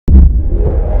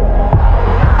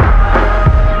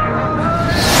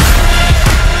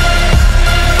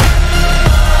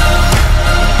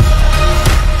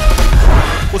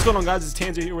going, guys? It's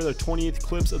Tanzer here with our 20th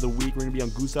clips of the week. We're gonna be on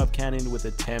Gustav Cannon with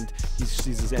Attempt. He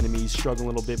sees his enemy, he's struggling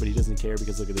a little bit, but he doesn't care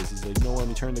because look at this. He's like, no, let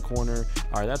me turn the corner.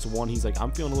 All right, that's one. He's like,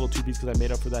 I'm feeling a little two-piece because I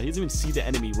made up for that. He doesn't even see the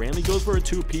enemy. Randomly goes for a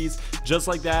two-piece, just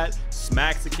like that.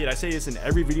 Smacks the kid. I say this in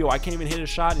every video. I can't even hit a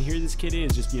shot, and here this kid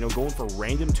is just, you know, going for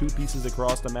random two-pieces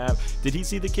across the map. Did he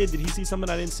see the kid? Did he see something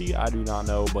I didn't see? I do not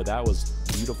know, but that was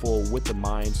beautiful with the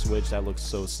mind switch. That looks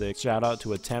so sick. Shout out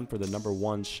to Attempt for the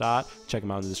 #1 shot. Check him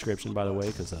out in the description, by the way,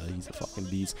 because he's a fucking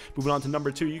beast. Moving on to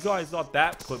 #2. You guys thought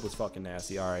that clip was fucking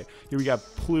nasty. All right, here we got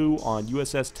Plu on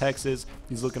USS Texas.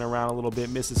 He's looking around a little bit,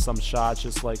 misses some shots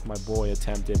just like my boy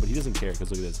Attempted, but he doesn't care because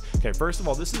look at this. Okay, first of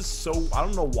all, this is so, I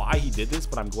don't know why he did this,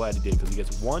 but I'm glad he did, because he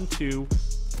gets 1, 2,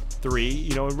 3,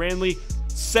 you know, and randomly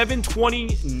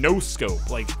 720 no scope.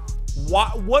 Like,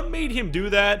 what made him do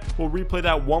that? We'll replay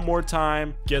that one more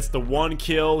time. Gets the 1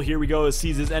 kill. Here we go.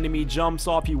 Sees his enemy, jumps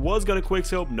off. He was gonna quick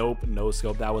scope. Nope, no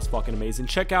scope. That was fucking amazing.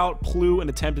 Check out Plu and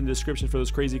Attempt in the description for those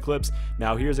crazy clips.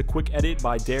 Now here's a quick edit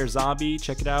by Zombie.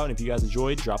 Check it out, and if you guys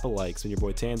enjoyed, drop a like. So your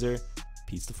boy Tanzer,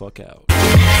 peace the fuck out.